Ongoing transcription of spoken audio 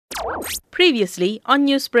Previously on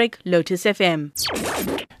Newsbreak, Lotus FM.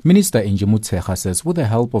 Minister Angie Motshekga says with the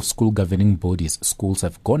help of school governing bodies, schools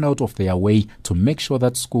have gone out of their way to make sure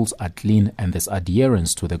that schools are clean and there's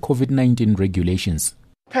adherence to the COVID-19 regulations.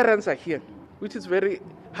 Parents are here, which is very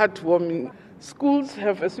heartwarming. Schools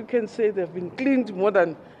have, as you can say, they've been cleaned more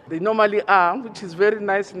than they normally are, which is very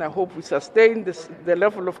nice, and I hope we sustain the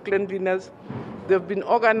level of cleanliness. They've been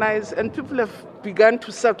organized and people have begun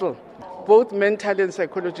to settle, both mentally and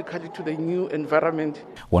psychologically, to the new environment.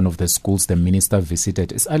 One of the schools the minister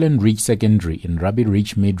visited is Allen Ridge Secondary in Ruby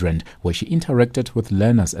Ridge, Midrand, where she interacted with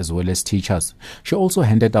learners as well as teachers. She also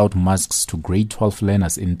handed out masks to grade 12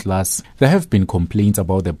 learners in class. There have been complaints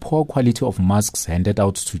about the poor quality of masks handed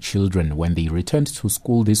out to children when they returned to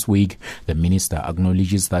school this week. The minister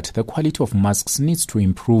acknowledges that the quality of masks needs to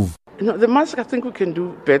improve. The mask, I think we can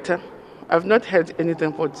do better. I've not heard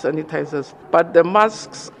anything about sanitizers, but the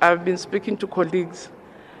masks, I've been speaking to colleagues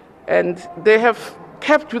and they have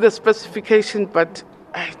kept to the specification, but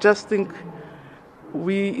I just think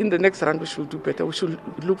in the next round, we should do better. We should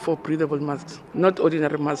look for breathable masks, not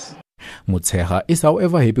ordinary masks. Motshekga is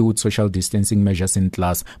however happy with social distancing measures in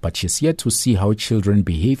class, but she's yet to see how children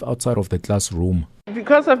behave outside of the classroom.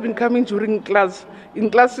 Because I've been coming during class, in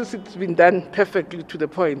classes it's been done perfectly to the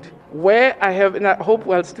point where I have, and I hope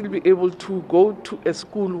I'll still be able to go to a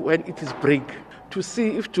school when it is break, to see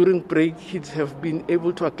if during break kids have been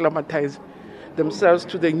able to acclimatize themselves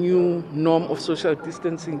to the new norm of social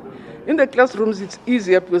distancing. In the classrooms it's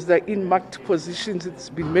easier because they're in marked positions, it's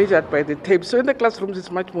been measured by the tape, so in the classrooms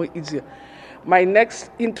it's much more easier. My next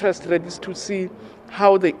interest is to see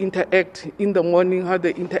how they interact in the morning, how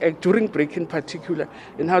they interact during break in particular,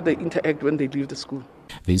 and how they interact when they leave the school.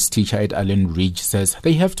 This teacher at Allen Ridge says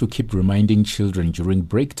they have to keep reminding children during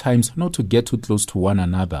break times not to get too close to one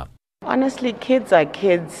another. Honestly, kids are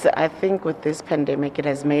kids. I think with this pandemic, it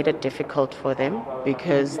has made it difficult for them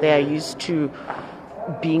because they are used to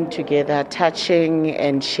being together, touching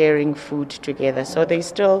and sharing food together. So they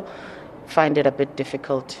still find it a bit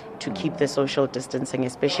difficult to keep the social distancing,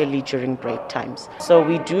 especially during break times. So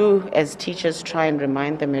we do, as teachers, try and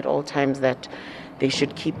remind them at all times that they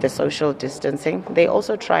should keep the social distancing. They're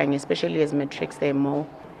also trying, especially as matrics, they're more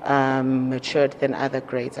matured than other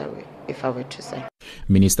grades, if I were to say.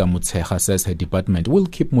 Minister Motshekga says her department will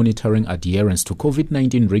keep monitoring adherence to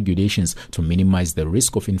COVID-19 regulations to minimize the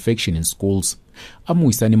risk of infection in schools. I'm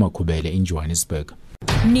Wisani Makhubele in Johannesburg.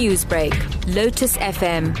 Newsbreak, Lotus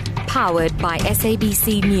FM, powered by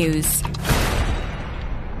SABC News.